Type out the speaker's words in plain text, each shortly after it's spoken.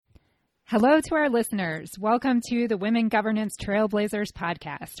Hello to our listeners. Welcome to the Women Governance Trailblazers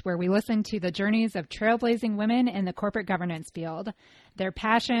podcast, where we listen to the journeys of trailblazing women in the corporate governance field, their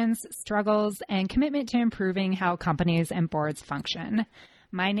passions, struggles, and commitment to improving how companies and boards function.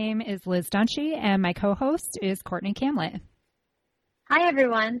 My name is Liz Dunshee, and my co-host is Courtney Camlett. Hi,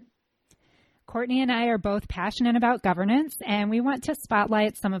 everyone. Courtney and I are both passionate about governance, and we want to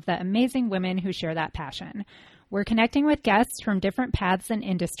spotlight some of the amazing women who share that passion. We're connecting with guests from different paths and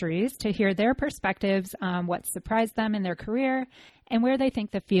industries to hear their perspectives on what surprised them in their career and where they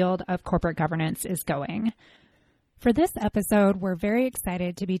think the field of corporate governance is going. For this episode, we're very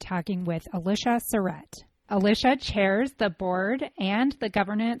excited to be talking with Alicia Surrett. Alicia chairs the board and the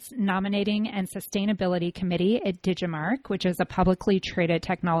Governance, Nominating, and Sustainability Committee at Digimarc, which is a publicly traded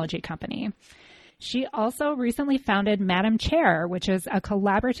technology company. She also recently founded Madam Chair, which is a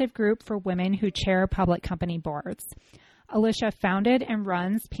collaborative group for women who chair public company boards. Alicia founded and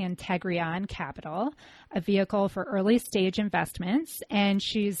runs Pantegrion Capital, a vehicle for early stage investments, and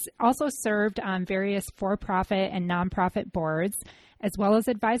she's also served on various for-profit and nonprofit boards, as well as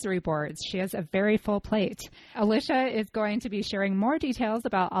advisory boards. She has a very full plate. Alicia is going to be sharing more details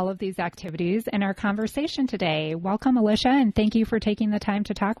about all of these activities in our conversation today. Welcome, Alicia, and thank you for taking the time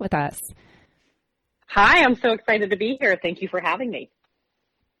to talk with us. Hi, I'm so excited to be here. Thank you for having me.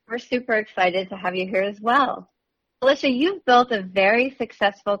 We're super excited to have you here as well. Alicia, you've built a very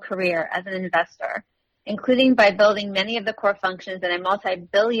successful career as an investor, including by building many of the core functions in a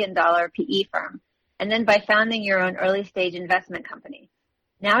multi-billion-dollar PE firm, and then by founding your own early-stage investment company.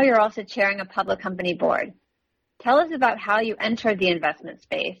 Now you're also chairing a public company board. Tell us about how you entered the investment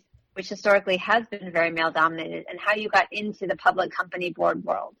space, which historically has been very male-dominated, and how you got into the public company board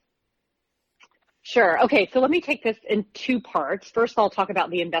world. Sure. Okay, so let me take this in two parts. First, I'll talk about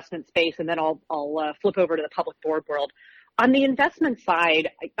the investment space, and then I'll flip over to the public board world. On the investment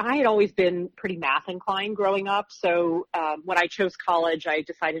side, I had always been pretty math inclined growing up. So when I chose college, I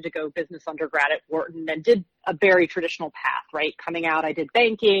decided to go business undergrad at Wharton and did a very traditional path, right? Coming out, I did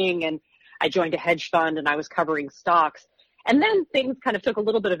banking and I joined a hedge fund and I was covering stocks. And then things kind of took a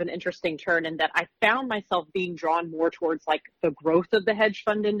little bit of an interesting turn in that I found myself being drawn more towards like the growth of the hedge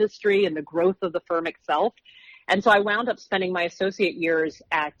fund industry and the growth of the firm itself. And so I wound up spending my associate years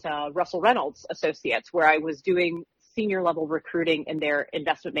at Russell Reynolds Associates, where I was doing senior level recruiting in their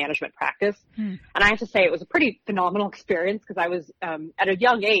investment management practice. And I have to say it was a pretty phenomenal experience because I was at a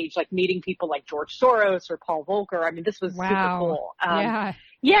young age, like meeting people like George Soros or Paul Volcker. I mean, this was super cool.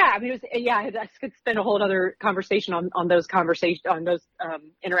 Yeah, I mean, I could spend a whole other conversation on those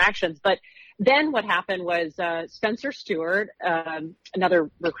interactions. But then what happened was Spencer Stuart, another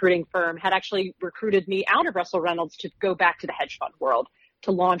recruiting firm, had actually recruited me out of Russell Reynolds to go back to the hedge fund world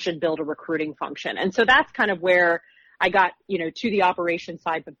to launch and build a recruiting function. And so that's kind of where I got, to the operation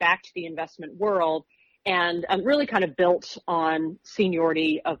side, but back to the investment world, and really kind of built on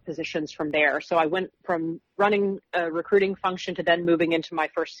seniority of positions from there. So I went from running a recruiting function to then moving into my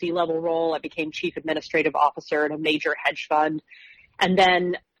first C-level role. I became chief administrative officer at a major hedge fund, and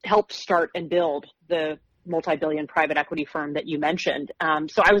then helped start and build the multi-billion private equity firm that you mentioned.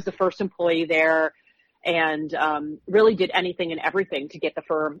 So I was the first employee there, and really did anything and everything to get the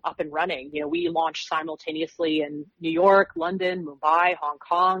firm up and running. We launched simultaneously in New York, London, Mumbai, Hong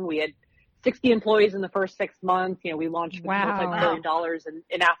Kong. We had 60 employees in the first 6 months. We launched multi-billion dollars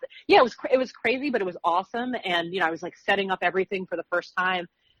in assets. Yeah, it was crazy, but it was awesome. And, I was like setting up everything for the first time.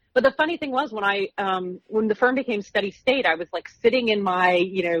 But the funny thing was when the firm became steady state, I was like sitting in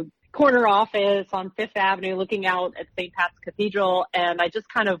my, corner office on Fifth Avenue looking out at St. Pat's Cathedral. And I just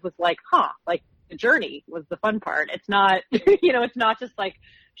kind of was like, the journey was the fun part. It's not, it's not just like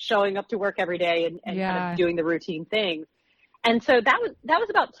showing up to work every day and kind of doing the routine things. And so that was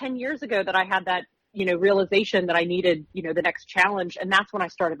about 10 years ago that I had that, realization that I needed, the next challenge. And that's when I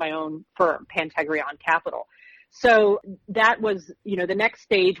started my own firm, Pantegrion Capital. So that was, the next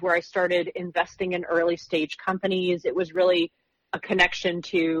stage where I started investing in early stage companies. It was really a connection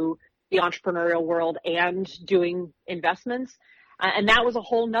to the entrepreneurial world and doing investments. And that was a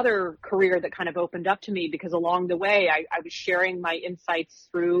whole nother career that kind of opened up to me because along the way, I was sharing my insights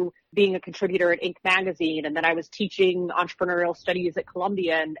through being a contributor at Inc. magazine. And then I was teaching entrepreneurial studies at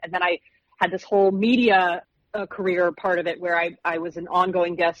Columbia. And then I had this whole media career part of it where I was an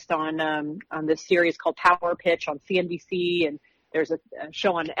ongoing guest on this series called Power Pitch on CNBC. And there's a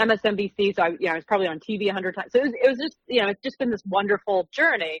show on MSNBC. So I was probably on TV 100 times. So it was just, it's just been this wonderful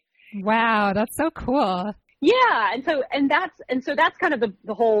journey. Wow, that's so cool. Yeah. And so that's kind of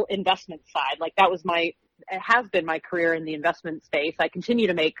the whole investment side. Like that was it has been my career in the investment space. I continue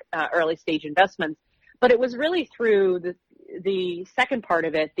to make early stage investments, but it was really through the second part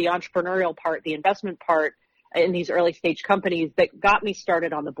of it, the entrepreneurial part, the investment part in these early stage companies that got me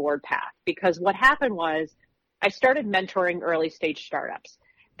started on the board path. Because what happened was I started mentoring early stage startups.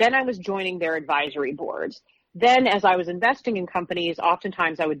 Then I was joining their advisory boards. Then as I was investing in companies,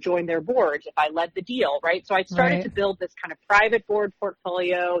 oftentimes I would join their boards if I led the deal, right? So I started to build this kind of private board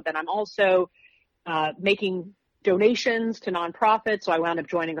portfolio. Then I'm also making donations to nonprofits. So I wound up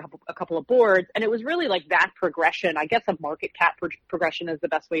joining a couple of boards. And it was really like that progression. I guess a market cap progression is the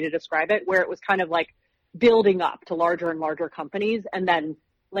best way to describe it, where it was kind of like building up to larger and larger companies and then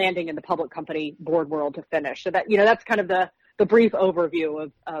landing in the public company board world to finish. So that, that's kind of the brief overview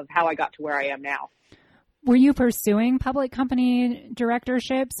of how I got to where I am now. Were you pursuing public company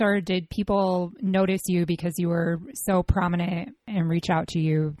directorships, or did people notice you because you were so prominent and reach out to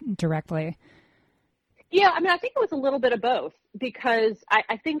you directly? Yeah, I mean, I think it was a little bit of both, because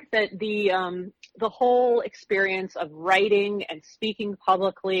I think that the whole experience of writing and speaking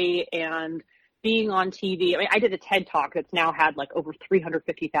publicly and being on TV. I mean, I did a TED Talk that's now had like over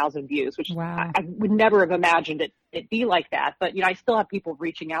 350,000 views, which wow. I would never have imagined it be like that. But, I still have people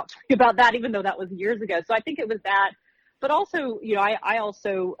reaching out to me about that, even though that was years ago. So I think it was that. But also, I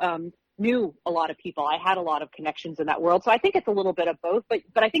also knew a lot of people. I had a lot of connections in that world. So I think it's a little bit of both.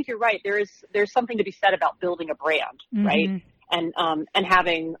 But I think you're right. There's something to be said about building a brand, mm-hmm. right? And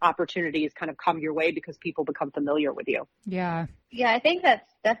having opportunities kind of come your way because people become familiar with you. Yeah. Yeah, I think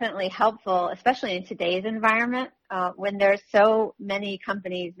that's definitely helpful, especially in today's environment, when there's so many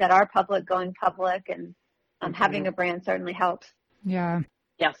companies that are public going public, and mm-hmm. having a brand certainly helps. Yeah.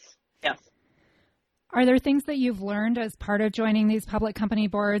 Yes. Are there things that you've learned as part of joining these public company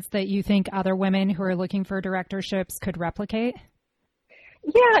boards that you think other women who are looking for directorships could replicate?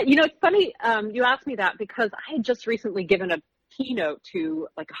 Yeah, it's funny you asked me that, because I had just recently given a keynote to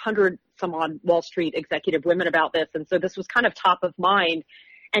like 100 some odd Wall Street executive women about this. And so this was kind of top of mind.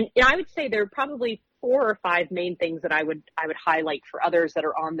 And I would say there are probably 4 or 5 main things that I would highlight for others that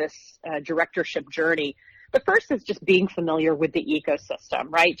are on this directorship journey. The first is just being familiar with the ecosystem,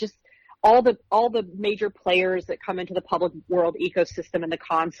 right? Just all the major players that come into the public world ecosystem and the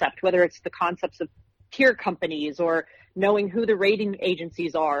concept, whether it's the concepts of peer companies or knowing who the rating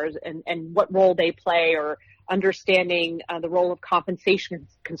agencies are and what role they play, or understanding the role of compensation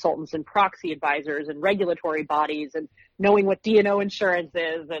consultants and proxy advisors and regulatory bodies, and knowing what D&O insurance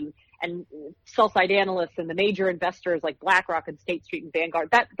is, and sell-side analysts and the major investors like BlackRock and State Street and Vanguard.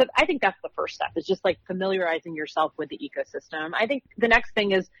 I think that's the first step, is just like familiarizing yourself with the ecosystem. I think the next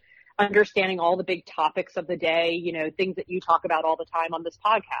thing is understanding all the big topics of the day, things that you talk about all the time on this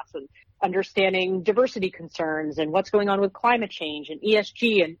podcast, and understanding diversity concerns and what's going on with climate change and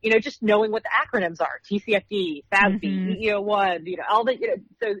ESG, and, just knowing what the acronyms are, TCFD, FASB, mm-hmm. EEO1, all the,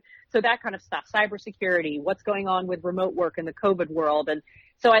 so that kind of stuff, cybersecurity, what's going on with remote work in the COVID world. And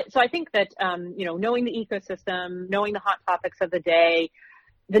so I think that, knowing the ecosystem, knowing the hot topics of the day.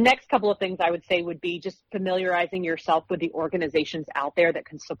 The next couple of things I would say would be just familiarizing yourself with the organizations out there that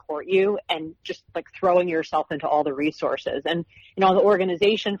can support you, and just like throwing yourself into all the resources. And, on the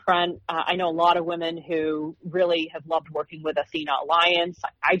organization front, I know a lot of women who really have loved working with Athena Alliance.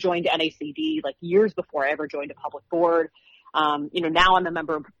 I joined NACD like years before I ever joined a public board. Now I'm a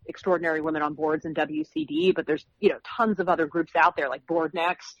member of Extraordinary Women on Boards in WCD, but there's, tons of other groups out there like Board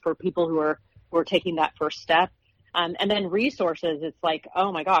Next for people who are taking that first step. And then resources, it's like,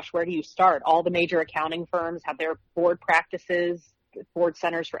 oh my gosh, where do you start? All the major accounting firms have their board practices, board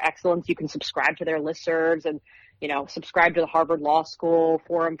centers for excellence. You can subscribe to their listservs, and, subscribe to the Harvard Law School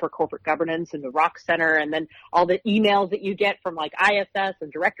Forum for Corporate Governance and the Rock Center. And then all the emails that you get from like ISS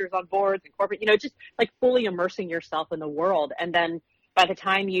and directors on boards and corporate, just like fully immersing yourself in the world. And then by the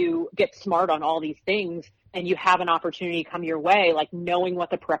time you get smart on all these things, and you have an opportunity come your way, like knowing what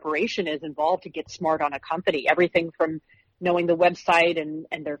the preparation is involved to get smart on a company, everything from knowing the website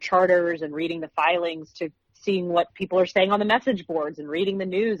and their charters and reading the filings, to seeing what people are saying on the message boards and reading the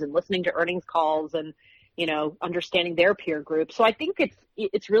news and listening to earnings calls and, understanding their peer group. So I think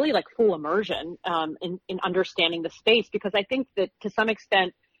it's really like full immersion in understanding the space, because I think that to some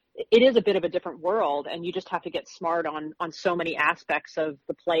extent it is a bit of a different world, and you just have to get smart on so many aspects of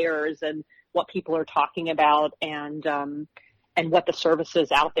the players and what people are talking about, and what the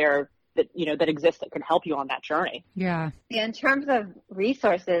services out there that exist that can help you on that journey. Yeah. In terms of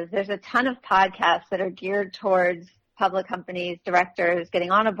resources, there's a ton of podcasts that are geared towards public companies, directors getting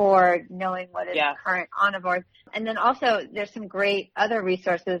on a board, knowing what is current on a board. And then also there's some great other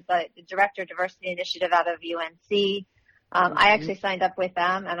resources like the Director Diversity Initiative out of UNC. I actually signed up with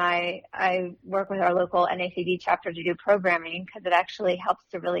them, and I work with our local NACD chapter to do programming, because it actually helps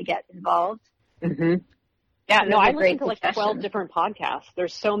to really get involved. Mm-hmm. Yeah, no, I listen to like 12 different podcasts.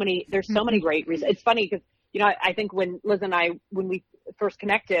 There's so many great reasons. It's funny because, I think when Liz and I, when we first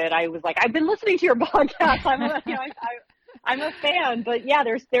connected, I was like, I've been listening to your podcast. I'm a fan, but yeah,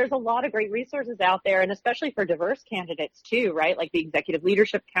 there's a lot of great resources out there, and especially for diverse candidates too, right? Like the Executive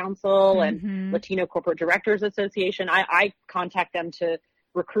Leadership Council and Latino Corporate Directors Association. I contact them to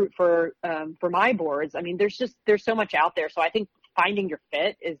recruit for my boards. I mean, there's so much out there. So I think finding your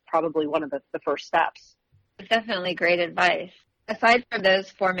fit is probably one of the first steps. Definitely great advice. Aside from those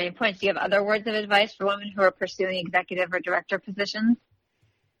 4 main points, do you have other words of advice for women who are pursuing executive or director positions?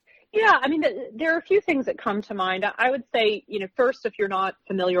 Yeah, I mean, there are a few things that come to mind. I would say, first, if you're not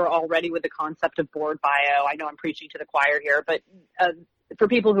familiar already with the concept of board bio, I know I'm preaching to the choir here, but for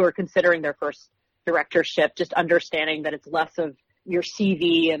people who are considering their first directorship, just understanding that it's less of your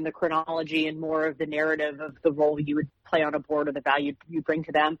CV and the chronology and more of the narrative of the role you would play on a board or the value you bring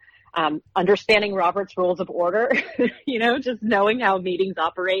to them. Understanding Robert's Rules of Order, just knowing how meetings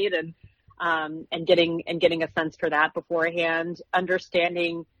operate and getting a sense for that beforehand.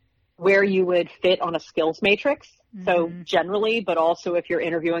 Understanding where you would fit on a skills matrix. So generally, but also if you're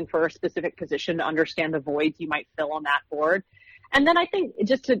interviewing for a specific position, to understand the voids you might fill on that board. And then I think,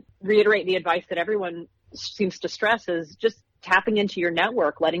 just to reiterate the advice that everyone seems to stress, is just tapping into your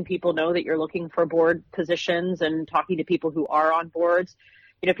network, letting people know that you're looking for board positions and talking to people who are on boards.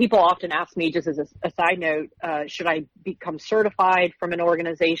 People often ask me, just as a side note, should I become certified from an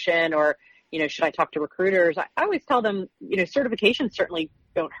organization, or, should I talk to recruiters? I always tell them, certifications certainly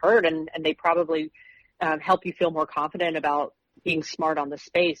don't hurt, and they probably help you feel more confident about being smart on the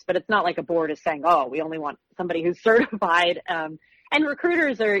space. But it's not like a board is saying, oh, we only want somebody who's certified. And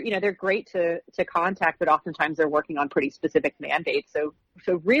recruiters are, they're great to contact, but oftentimes they're working on pretty specific mandates. So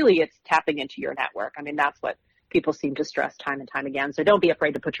really it's tapping into your network. I mean, that's what people seem to stress time and time again. So don't be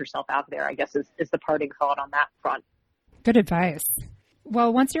afraid to put yourself out there, I guess, is the parting thought on that front. Good advice.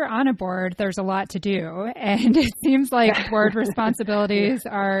 Well, once you're on a board, there's a lot to do. And it seems like board responsibilities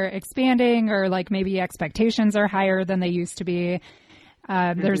are expanding, or like maybe expectations are higher than they used to be.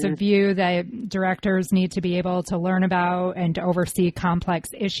 There's a view that directors need to be able to learn about and oversee complex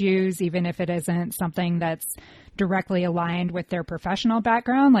issues, even if it isn't something that's directly aligned with their professional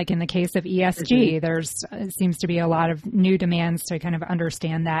background. Like in the case of ESG, there's seems to be a lot of new demands to kind of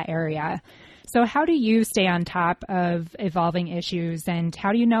understand that area. So how do you stay on top of evolving issues, and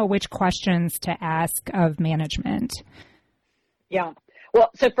how do you know which questions to ask of management? Yeah.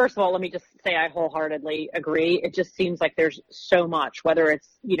 Well, so first of all, let me just say I wholeheartedly agree. It just seems like there's so much, whether it's,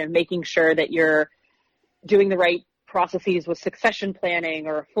 making sure that you're doing the right processes with succession planning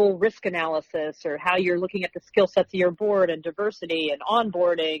or a full risk analysis, or how you're looking at the skill sets of your board and diversity and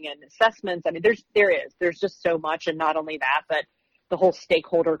onboarding and assessments. I mean, there's just so much. And not only that, but the whole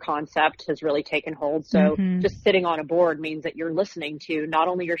stakeholder concept has really taken hold. So just sitting on a board means that you're listening to not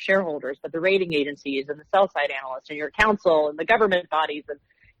only your shareholders, but the rating agencies and the sell side analysts and your council and the government bodies and,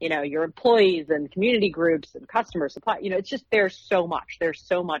 your employees and community groups and customer supply. It's just, there's so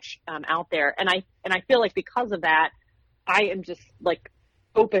much out there. And I feel like because of that, I am just like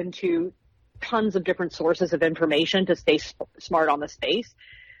open to tons of different sources of information to stay smart on the space.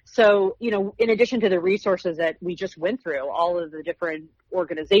 So, in addition to the resources that we just went through, all of the different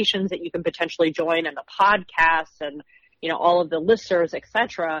organizations that you can potentially join and the podcasts and, all of the listservs, et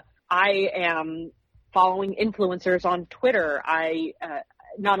cetera, I am following influencers on Twitter. I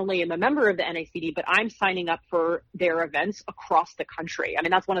not only am a member of the NACD, but I'm signing up for their events across the country. I mean,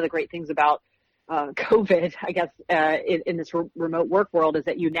 that's one of the great things about COVID, I guess, in this remote work world, is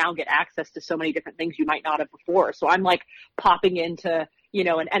that you now get access to so many different things you might not have before. So I'm like popping into,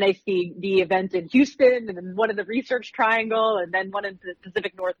 an NACD event in Houston, and then one in the Research Triangle, and then one in the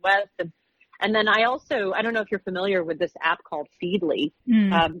Pacific Northwest. And then I don't know if you're familiar with this app called Feedly,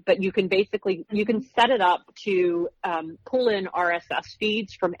 but you can set it up to pull in RSS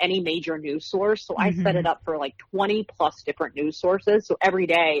feeds from any major news source. So I set it up for like 20 plus different news sources. So every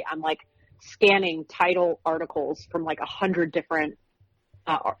day I'm like scanning title articles from like 100 different,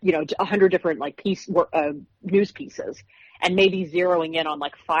 100 different like news pieces, and maybe zeroing in on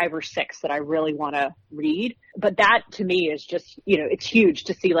like 5 or 6 that I really want to read. But that to me is just, it's huge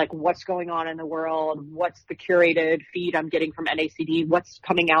to see like what's going on in the world, what's the curated feed I'm getting from NACD, what's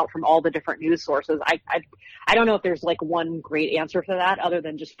coming out from all the different news sources. I don't know if there's like one great answer for that other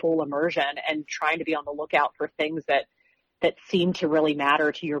than just full immersion and trying to be on the lookout for things that seem to really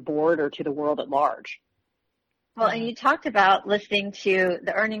matter to your board or to the world at large. Well, and you talked about listening to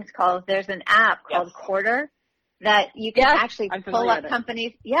the earnings calls. There's an app called Quarter that you can actually pull up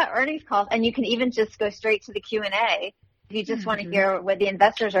companies, earnings calls, and you can even just go straight to the Q&A if you just want to hear what the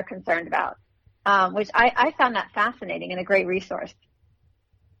investors are concerned about. which I found that fascinating and a great resource.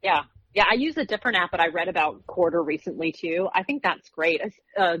 Yeah. Yeah, I use a different app, but I read about Quarter recently too. I think that's great.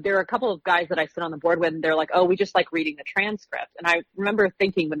 There are a couple of guys that I sit on the board with, and they're like, oh, we just like reading the transcript. And I remember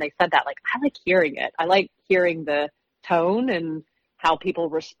thinking when they said that, like, I like hearing it. I like hearing the tone and how people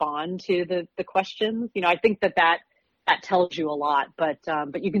respond to the questions. I think that tells you a lot, but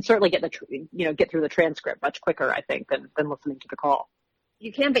you can certainly get get through the transcript much quicker, I think, than listening to the call.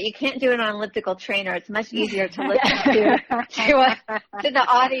 You can, but you can't do it on an elliptical trainer. It's much easier to listen to the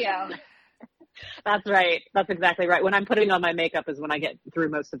audio. That's right. That's exactly right. When I'm putting on my makeup is when I get through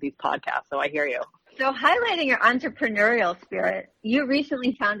most of these podcasts. So I hear you. So highlighting your entrepreneurial spirit, you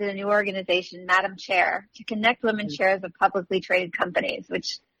recently founded a new organization, Madam Chair, to connect women chairs of publicly traded companies,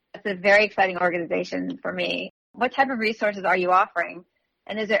 which is a very exciting organization for me. What type of resources are you offering?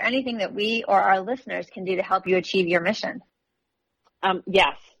 And is there anything that we or our listeners can do to help you achieve your mission?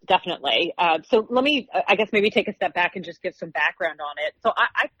 Yes, definitely. So let me, I guess, maybe take a step back and just give some background on it. So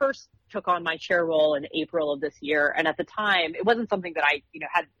I first took on my chair role in April of this year. And at the time, it wasn't something that I,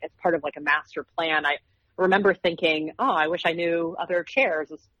 had as part of like a master plan. I remember thinking, oh, I wish I knew other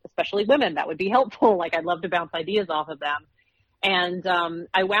chairs, especially women. That would be helpful. Like, I'd love to bounce ideas off of them. And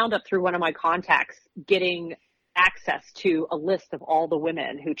I wound up through one of my contacts getting access to a list of all the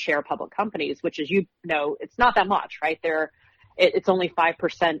women who chair public companies, which, as you know, it's not that much, right? It's only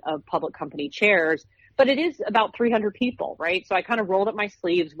 5% of public company chairs, but it is about 300 people, right? So I kind of rolled up my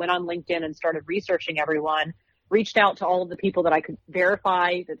sleeves, went on LinkedIn and started researching everyone, reached out to all of the people that I could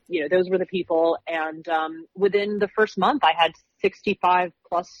verify that, those were the people. And within the first month, I had 65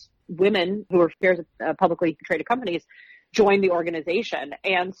 plus women who were chairs of publicly traded companies join the organization.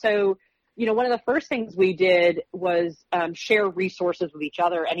 And so, one of the first things we did was share resources with each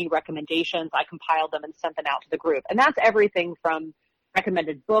other. Any recommendations, I compiled them and sent them out to the group. And that's everything from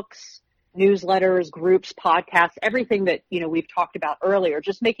recommended books, newsletters, groups, podcasts, everything that, we've talked about earlier,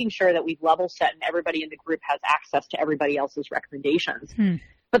 just making sure that we've level set and everybody in the group has access to everybody else's recommendations.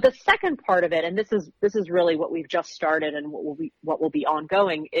 But the second part of it, and this is really what we've just started and what will be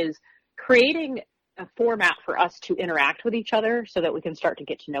ongoing, is creating a format for us to interact with each other so that we can start to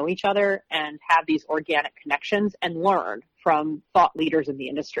get to know each other and have these organic connections and learn from thought leaders in the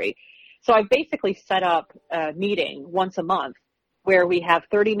industry. So I've basically set up a meeting once a month where we have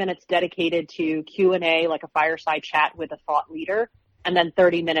 30 minutes dedicated to Q&A, like a fireside chat with a thought leader, and then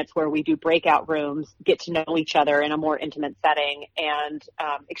 30 minutes where we do breakout rooms, get to know each other in a more intimate setting, and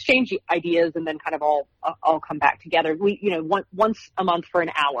exchange ideas, and then kind of all come back together. We, once a month for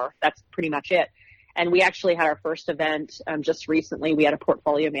an hour. That's pretty much it. And we actually had our first event just recently. We had a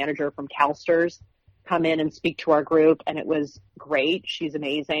portfolio manager from CalSTRS come in and speak to our group, and it was great. She's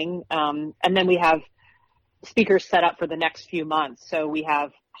amazing. And then we have speakers set up for the next few months. So we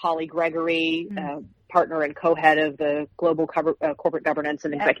have Holly Gregory, partner and co-head of the Global Corporate Governance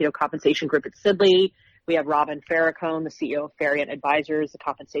and Executive Compensation Group at Sidley. We have Robin Farrakhan, the CEO of Farriant Advisors, the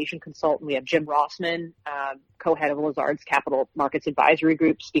compensation consultant. We have Jim Rossman, co-head of Lazard's Capital Markets Advisory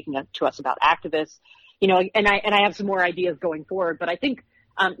Group, speaking to us about activists. And I have some more ideas going forward, but I think,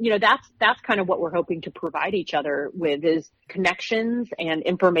 that's kind of what we're hoping to provide each other with, is connections and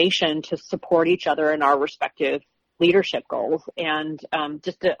information to support each other in our respective leadership goals. And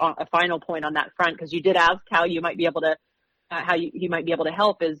just a final point on that front, because you did ask how you might be able to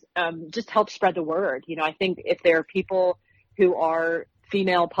help, is just help spread the word. I think if there are people who are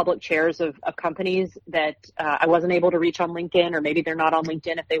female public chairs of companies that I wasn't able to reach on LinkedIn, or maybe they're not on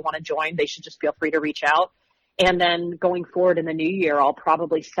LinkedIn, if they want to join, they should just feel free to reach out. And then going forward in the new year, I'll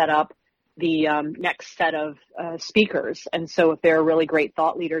probably set up the next set of speakers. And so if there are really great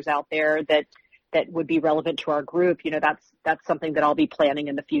thought leaders out there that would be relevant to our group, that's something that I'll be planning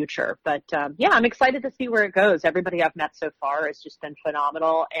in the future. But I'm excited to see where it goes. Everybody I've met so far has just been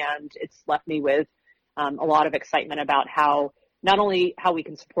phenomenal, and it's left me with a lot of excitement about not only how we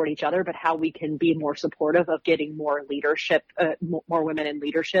can support each other, but how we can be more supportive of getting more leadership, more women in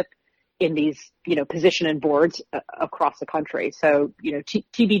leadership in these, position and boards across the country. So,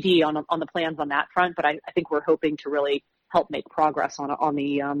 TBD on the plans on that front, but I think we're hoping to really help make progress on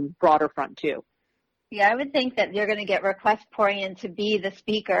the broader front too. Yeah, I would think that you're going to get requests pouring in to be the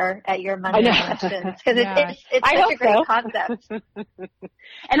speaker at your Monday sessions, because it's such a great concept.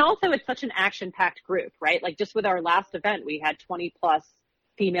 And also, it's such an action-packed group, right? Like, just with our last event, we had 20 plus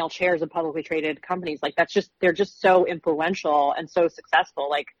female chairs of publicly traded companies. Like, they're just so influential and so successful.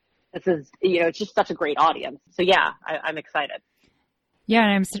 Like, this is, it's just such a great audience. So yeah, I'm excited. Yeah,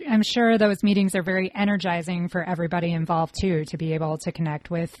 and I'm sure those meetings are very energizing for everybody involved too, to be able to connect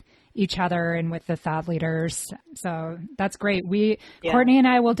with each other and with the thought leaders. So that's great. Courtney and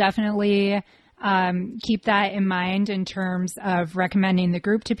I will definitely keep that in mind in terms of recommending the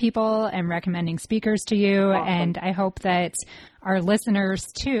group to people and recommending speakers to you. Awesome. And I hope that our listeners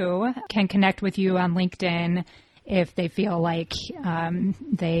too can connect with you on LinkedIn if they feel like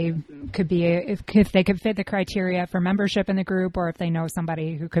they could be, if they could fit the criteria for membership in the group, or if they know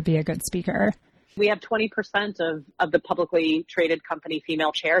somebody who could be a good speaker. We have 20% of the publicly traded company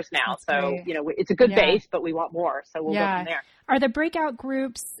female chairs now. That's so, great. It's a good base, but we want more. So we'll go from there. Are the breakout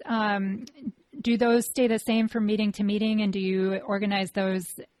groups, do those stay the same from meeting to meeting? And do you organize those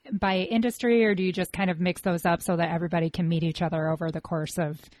by industry, or do you just kind of mix those up so that everybody can meet each other over the course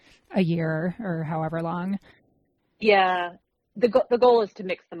of a year or however long? Yeah, the goal is to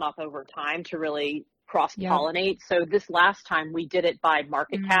mix them up over time to really cross-pollinate. Yep. So this last time we did it by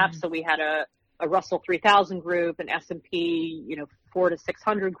market cap. So we had a Russell 3000 group, an S&P, 400 to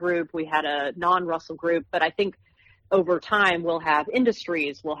 600 group. We had a non-Russell group, but I think over time we'll have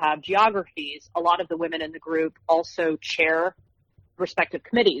industries, we'll have geographies. A lot of the women in the group also chair respective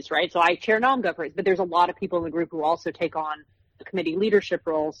committees, right? So I chair non-governors, but there's a lot of people in the group who also take on the committee leadership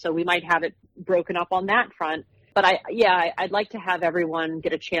roles. So we might have it broken up on that front. But I'd like to have everyone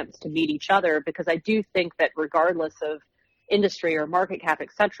get a chance to meet each other, because I do think that regardless of industry or market cap, et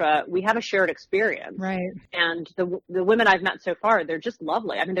cetera, we have a shared experience. Right. And the women I've met so far, they're just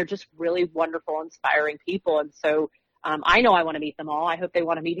lovely. I mean, they're just really wonderful, inspiring people. And so I know I want to meet them all. I hope they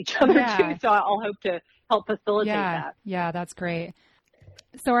want to meet each other too. So I'll hope to help facilitate that. Yeah, that's great.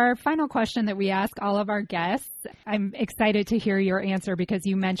 So our final question that we ask all of our guests, I'm excited to hear your answer because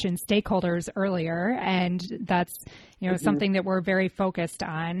you mentioned stakeholders earlier, and that's, something that we're very focused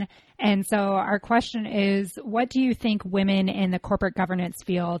on. And so our question is, what do you think women in the corporate governance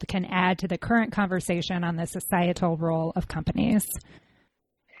field can add to the current conversation on the societal role of companies?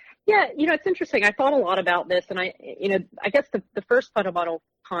 Yeah, it's interesting. I thought a lot about this, and I guess the first fundamental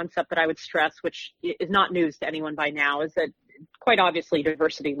concept that I would stress, which is not news to anyone by now, is that quite obviously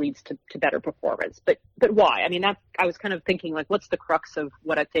diversity leads to better performance. But why? I mean, I was kind of thinking, like, what's the crux of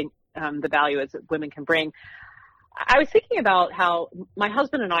what I think the value is that women can bring? I was thinking about how my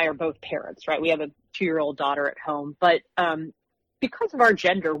husband and I are both parents, right? We have a 2-year-old daughter at home, but because of our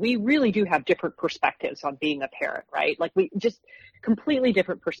gender, we really do have different perspectives on being a parent, right? Like, we just completely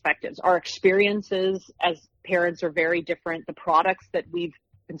different perspectives. Our experiences as parents are very different. The products that we've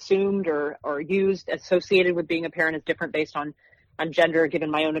consumed or used associated with being a parent is different based on gender,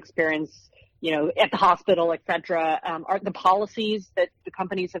 given my own experience, at the hospital, et cetera. The policies that the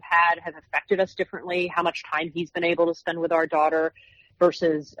companies have affected us differently, how much time he's been able to spend with our daughter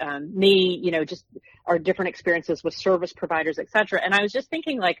versus me, just our different experiences with service providers, et cetera. And I was just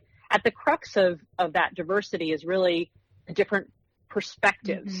thinking, like, at the crux of that diversity is really the different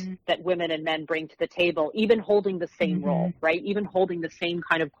perspectives that women and men bring to the table, even holding the same role, right? Even holding the same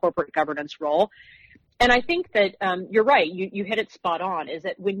kind of corporate governance role. And I think that you're right. You hit it spot on, is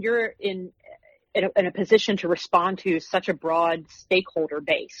that when you're in a position to respond to such a broad stakeholder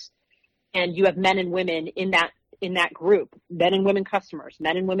base, and you have men and women in that group, men and women customers,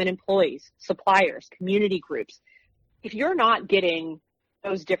 men and women employees, suppliers, community groups, if you're not getting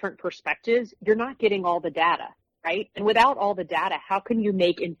those different perspectives, you're not getting all the data. Right? And without all the data, how can you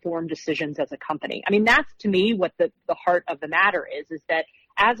make informed decisions as a company? I mean, that's to me what the heart of the matter is that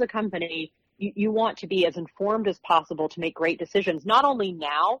as a company, you want to be as informed as possible to make great decisions, not only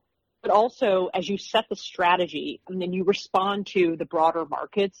now, but also as you set the strategy and then you respond to the broader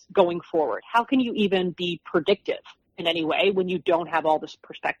markets going forward. How can you even be predictive in any way when you don't have all the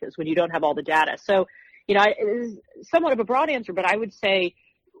perspectives, when you don't have all the data? So, it is somewhat of a broad answer, but I would say,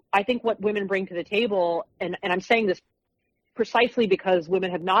 I think what women bring to the table, and I'm saying this precisely because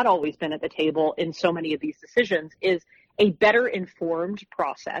women have not always been at the table in so many of these decisions, is a better informed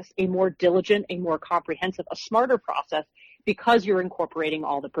process, a more diligent, a more comprehensive, a smarter process, because you're incorporating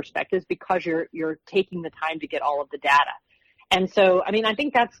all the perspectives, because you're taking the time to get all of the data. And so, I mean, I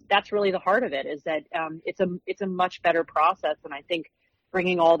think that's really the heart of it, is that it's a much better process, and I think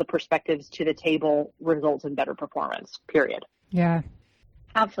bringing all the perspectives to the table results in better performance, period. Yeah.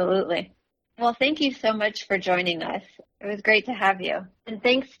 Absolutely. Well, thank you so much for joining us. It was great to have you. And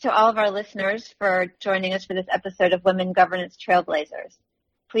thanks to all of our listeners for joining us for this episode of Women Governance Trailblazers.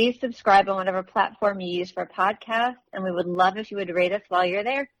 Please subscribe on whatever platform you use for podcasts, and we would love if you would rate us while you're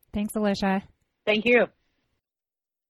there. Thanks, Alicia. Thank you.